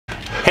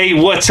Hey,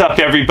 what's up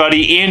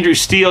everybody? Andrew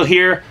Steele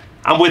here.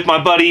 I'm with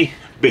my buddy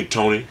Big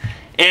Tony.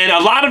 And a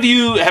lot of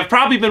you have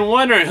probably been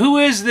wondering, who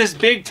is this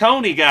Big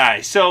Tony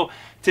guy? So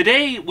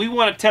today we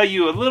want to tell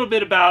you a little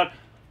bit about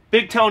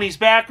Big Tony's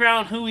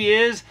background, who he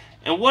is,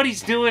 and what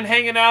he's doing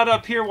hanging out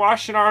up here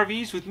washing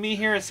RVs with me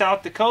here in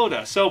South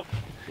Dakota. So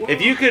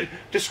if you could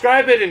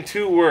describe it in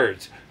 2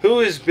 words, who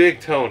is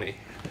Big Tony?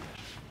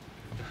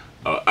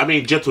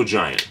 Gentle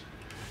giant.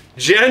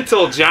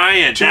 Gentle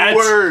giant. 2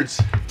 words.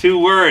 2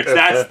 words.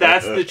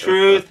 That's the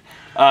truth.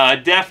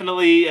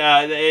 Definitely,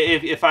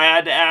 if I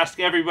had to ask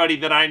everybody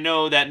that I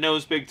know that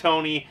knows Big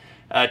Tony,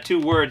 2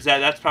 words.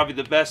 That's probably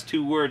the best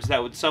 2 words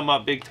that would sum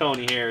up Big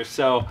Tony here.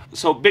 So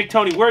Big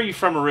Tony, where are you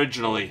from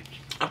originally?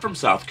 I'm from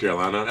South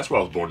Carolina. That's where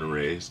I was born and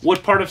raised.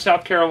 What part of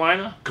South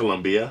Carolina?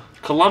 Columbia.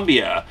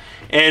 Columbia.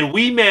 And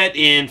we met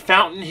in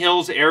Fountain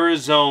Hills,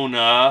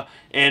 Arizona.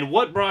 And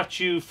what brought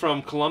you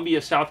from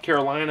Columbia, South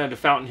Carolina to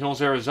Fountain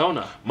Hills,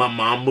 Arizona? My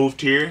mom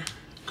moved here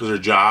because of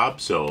her job,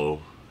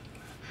 so...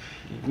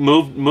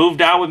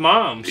 Moved out with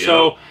mom. Yep.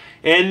 So,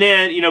 and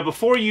then, you know,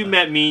 before you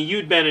met me,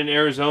 you'd been in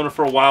Arizona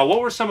for a while.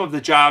 What were some of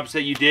the jobs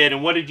that you did,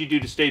 and what did you do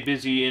to stay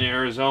busy in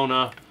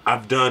Arizona?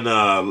 I've done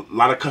a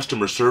lot of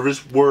customer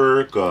service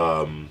work.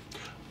 I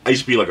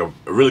used to be like a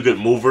really good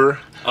mover.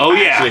 Oh, yeah.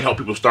 I actually help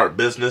people start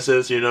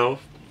businesses, you know,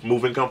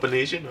 moving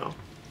companies, you know.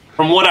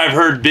 From what I've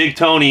heard, Big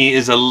Tony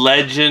is a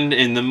legend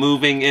in the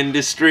moving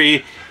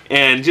industry,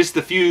 and just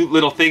the few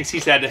little things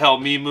he's had to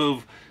help me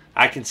move,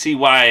 I can see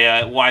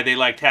why they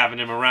liked having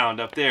him around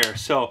up there.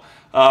 So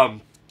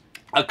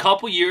a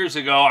couple years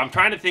ago, I'm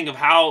trying to think of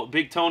how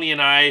Big Tony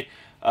and I,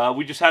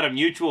 we just had a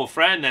mutual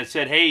friend that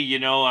said, hey, you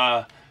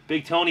know,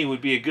 Big Tony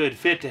would be a good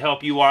fit to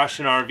help you wash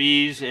in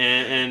RVs,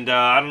 and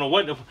I don't know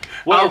what.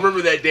 I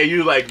remember that day. You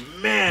were like,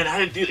 man, I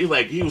didn't think,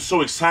 like, he was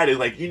so excited.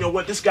 Like, you know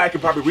what? This guy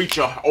could probably reach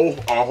a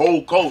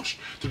whole coach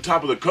to the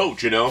top of the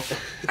coach. You know,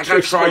 I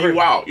gotta try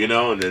you out. You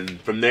know, and then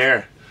from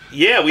there.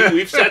 Yeah,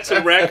 we've set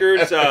some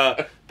records.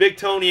 Big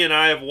Tony and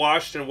I have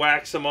washed and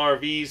waxed some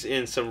RVs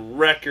in some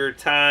record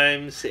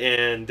times,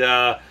 and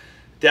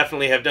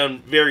definitely have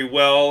done very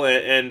well.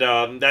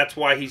 And that's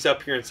why he's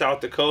up here in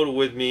South Dakota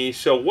with me.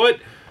 So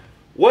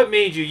what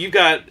made you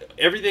got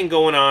everything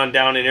going on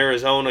down in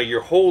Arizona,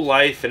 your whole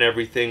life and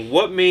everything.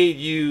 What made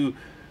you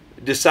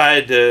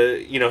decide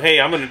to, you know, hey,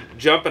 I'm going to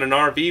jump in an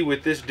RV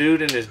with this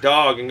dude and his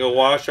dog and go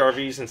wash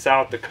RVs in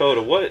South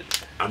Dakota? What?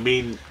 I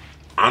mean,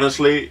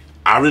 honestly,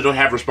 I really don't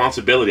have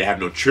responsibility. I have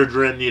no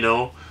children, you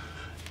know.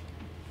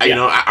 Yeah. You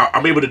know,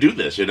 I'm able to do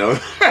this, you know.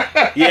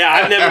 Yeah,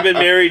 I've never been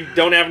married,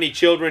 don't have any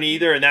children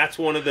either, and that's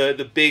one of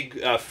the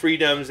big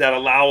freedoms that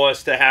allow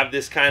us to have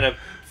this kind of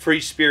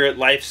free spirit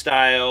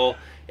lifestyle.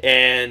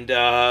 And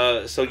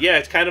so yeah,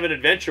 it's kind of an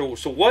adventure.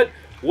 So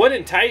what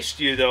enticed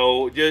you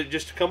though,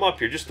 just to come up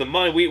here? Just the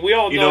money. We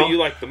all know you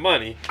like the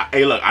money.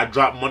 Hey, look, I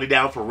dropped money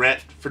down for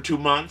rent for 2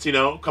 months. You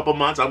know, a couple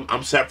months.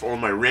 I'm set for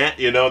my rent.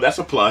 You know, that's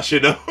a plus.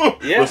 You know,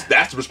 yeah.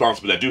 That's the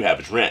responsibility I do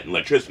have is rent, and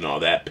electricity, and all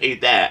that.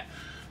 Paid that,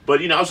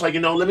 but you know, I was like,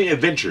 you know, let me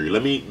adventure.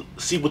 Let me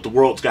see what the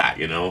world's got.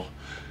 You know.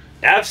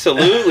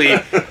 Absolutely.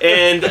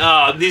 And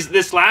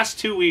this last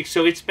 2 weeks,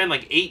 so it's been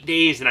like 8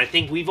 days, and I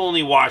think we've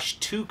only washed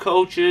 2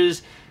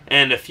 coaches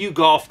and a few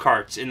golf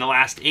carts in the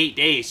last 8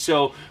 days.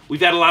 So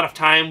we've had a lot of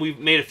time. We've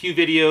made a few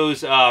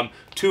videos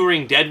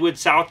touring Deadwood,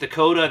 South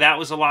Dakota. That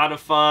was a lot of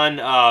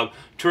fun.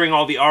 Touring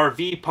all the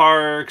RV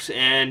parks,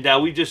 and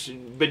we've just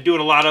been doing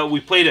a lot of, we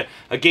played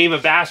a game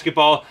of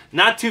basketball.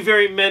 Not too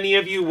very many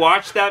of you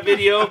watched that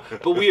video,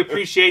 but we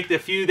appreciate the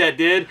few that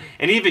did.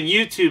 And even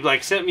YouTube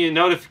like sent me a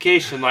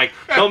notification like,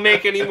 don't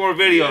make any more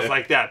videos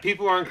like that.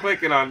 People aren't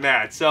clicking on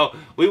that. So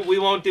we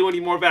won't do any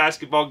more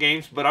basketball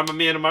games, but I'm a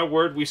man of my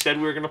word. We said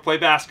we were going to play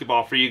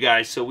basketball for you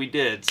guys, so we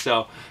did.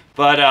 So,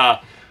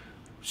 but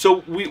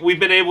so we've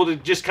been able to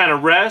just kind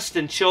of rest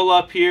and chill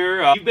up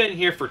here. You've been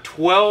here for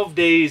 12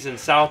 days in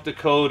South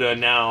Dakota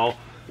now.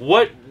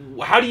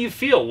 How do you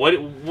feel? What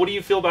do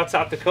you feel about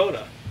South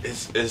Dakota?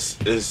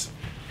 It's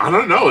I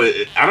don't know.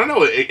 I don't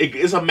know.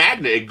 It's a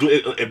magnet.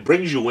 It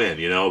brings you in.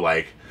 You know,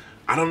 like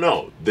I don't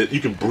know. That you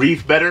can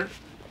breathe better.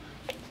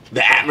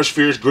 The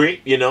atmosphere is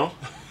great. You know,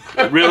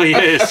 it really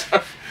is.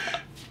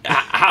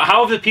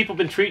 How have the people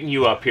been treating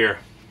you up here?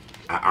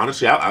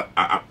 Honestly,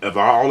 of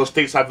all the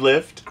states I've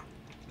lived,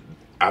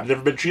 I've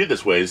never been treated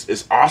this way.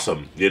 It's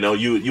awesome. You know,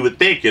 you would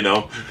think, you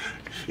know,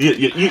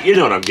 you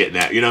know what I'm getting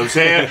at. You know what I'm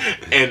saying?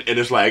 and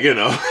it's like, you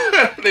know,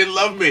 they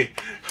love me.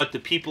 But the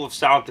people of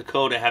South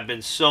Dakota have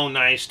been so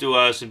nice to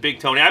us. And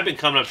Big Tony, I've been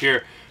coming up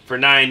here for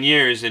 9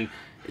 years, and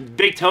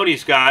Big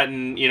Tony's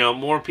gotten, you know,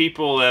 more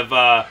people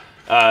have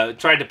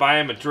tried to buy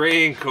him a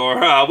drink,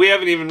 or we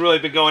haven't even really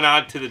been going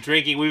out to the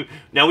drinking. We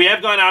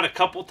have gone out a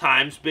couple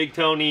times. Big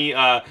Tony,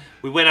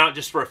 we went out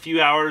just for a few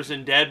hours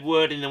in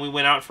Deadwood, and then we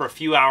went out for a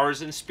few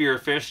hours in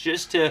Spearfish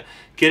just to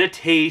get a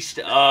taste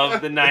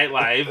of the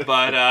nightlife.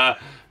 But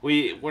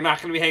we're not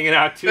going to be hanging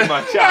out too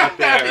much out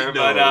there.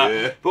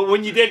 But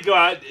when you did go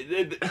out,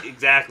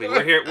 exactly,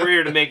 we're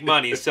here to make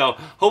money. So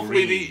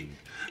hopefully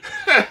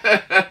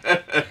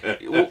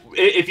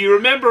If you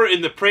remember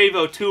in the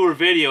Prevost tour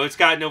video, it's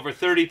gotten over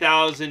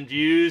 30,000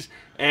 views.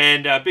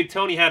 And Big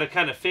Tony had a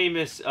kind of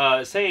famous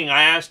saying.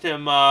 I asked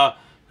him,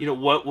 you know,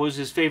 what was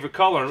his favorite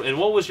color, and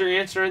what was your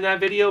answer in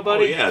that video,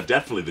 buddy? Oh yeah,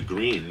 definitely the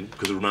green,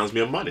 because it reminds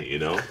me of money, you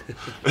know.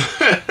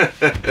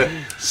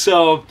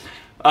 So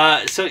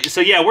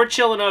yeah, we're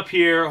chilling up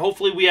here.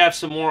 Hopefully, we have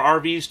some more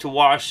RVs to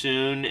wash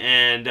soon,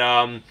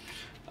 and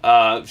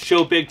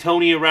show Big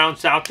Tony around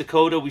South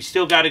Dakota. We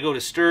still got to go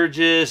to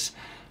Sturgis.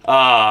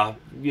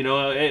 You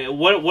know,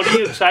 what are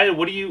you excited?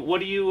 What are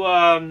you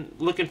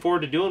looking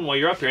forward to doing while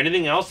you're up here?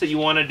 Anything else that you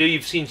want to do?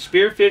 You've seen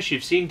spearfish,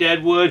 you've seen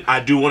deadwood.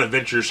 I do want to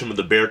venture some of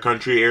the bear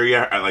country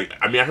area.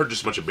 I mean, I heard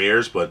just a bunch of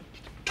bears, but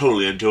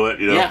totally into it,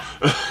 you know. Yeah.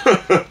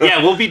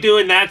 Yeah, we'll be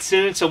doing that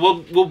soon. So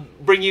we'll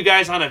bring you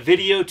guys on a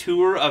video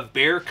tour of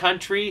bear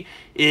country.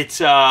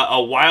 It's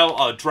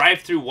a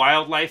drive-through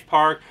wildlife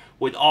park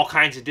with all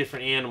kinds of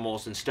different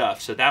animals and stuff.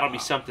 So that'll be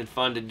something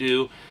fun to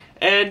do.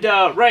 And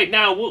right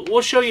now,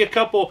 we'll show you a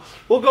couple,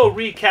 we'll go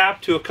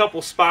recap to a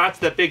couple spots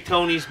that Big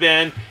Tony's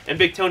been, and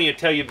Big Tony will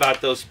tell you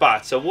about those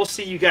spots. So we'll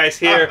see you guys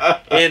here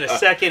in a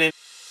second.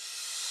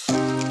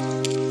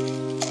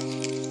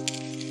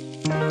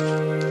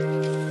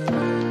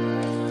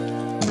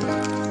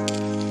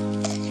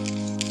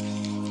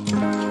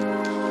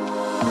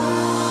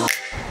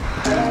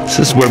 This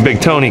is where Big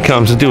Tony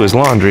comes to do his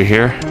laundry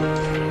here.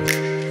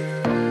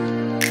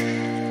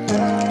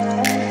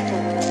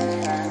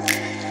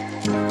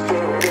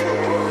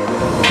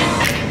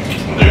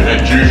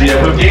 Jersey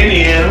up with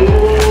Indiana.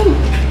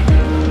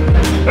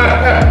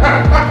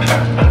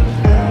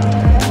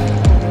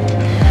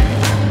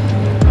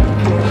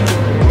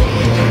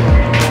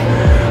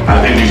 I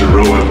think these are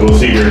ruined. We'll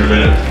see here in a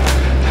minute.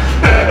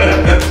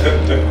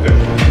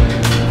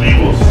 We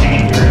will see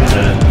here in a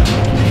minute.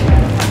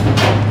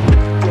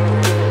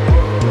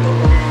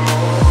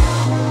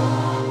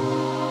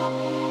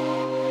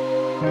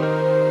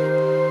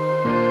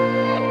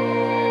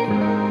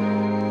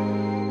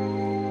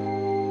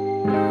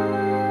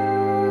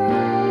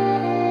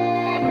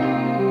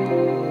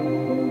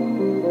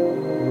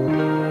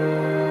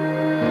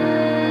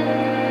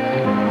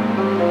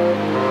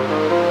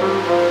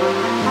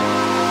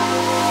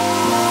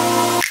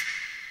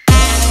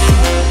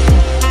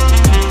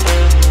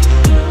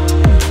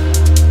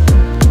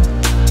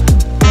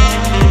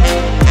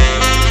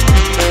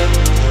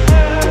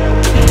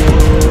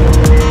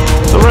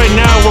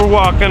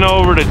 Walking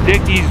over to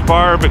Dickie's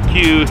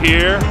Barbecue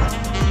here.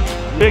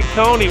 Big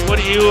Tony, what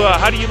do you?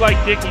 How do you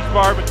like Dickie's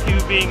Barbecue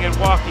being in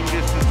walking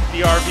distance to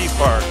the RV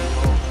park?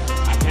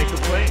 I can't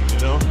complain, you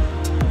know.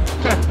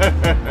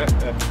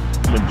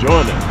 I'm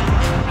enjoying it.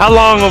 How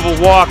long of a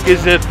walk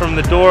is it from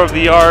the door of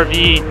the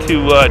RV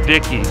to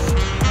Dickie's?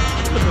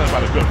 It's looking like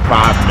about a good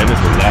 5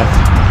 minutes or less.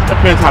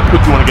 Depends how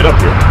quick you want to get up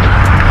here.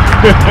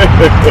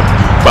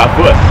 By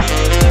foot.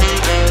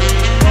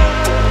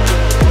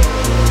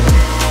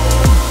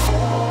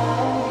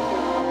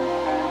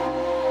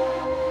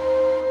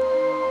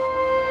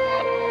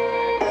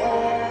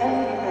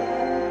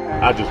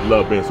 I just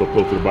love being so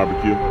close to the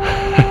barbecue.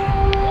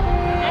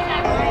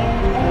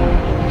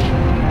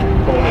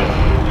 Come on in.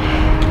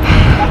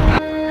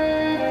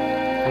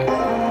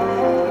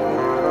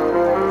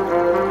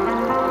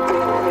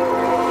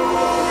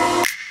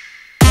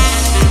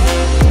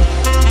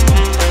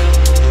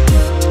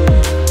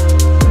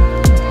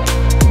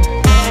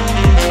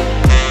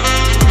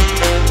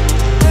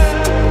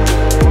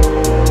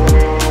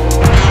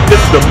 This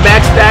is the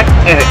Max Stack,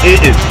 and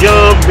it is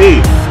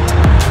yummy.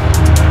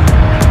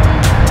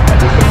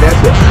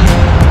 That's it.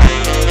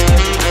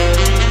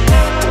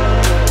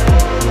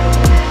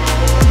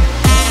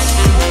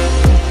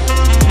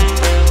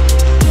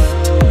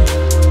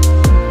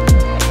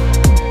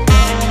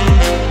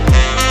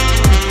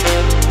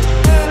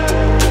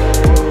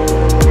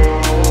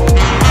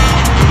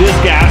 This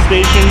gas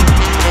station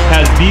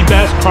has the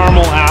best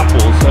caramel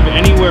apples of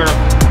anywhere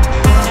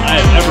I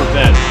have ever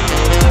been.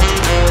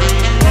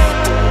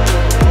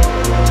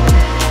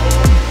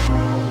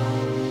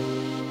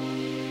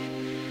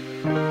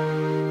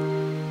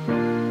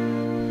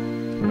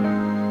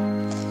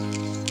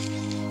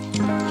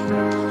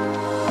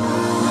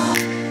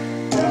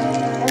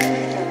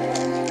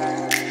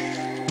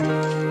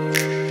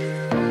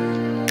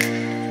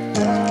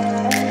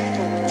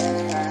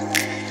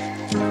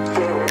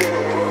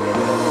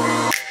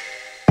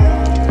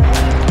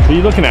 What are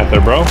you looking at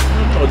there, bro? Oh,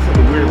 it's like a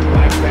weird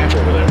black back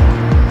over there.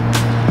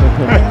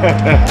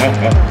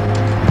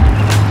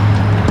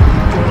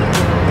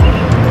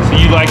 So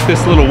you like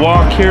this little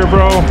walk here,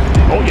 bro?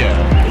 Oh yeah,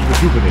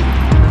 it's rejuvenating.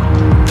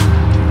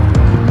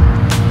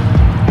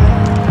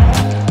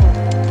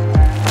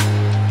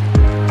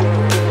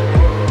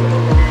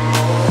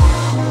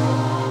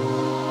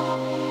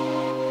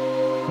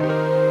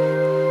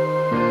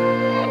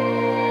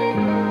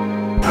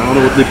 I don't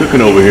know what they're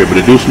cooking over here, but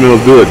it do smell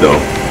good though.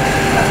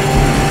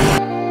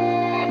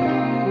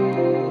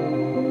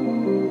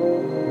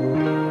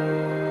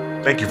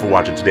 Thank you for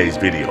watching today's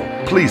video.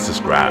 Please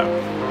subscribe.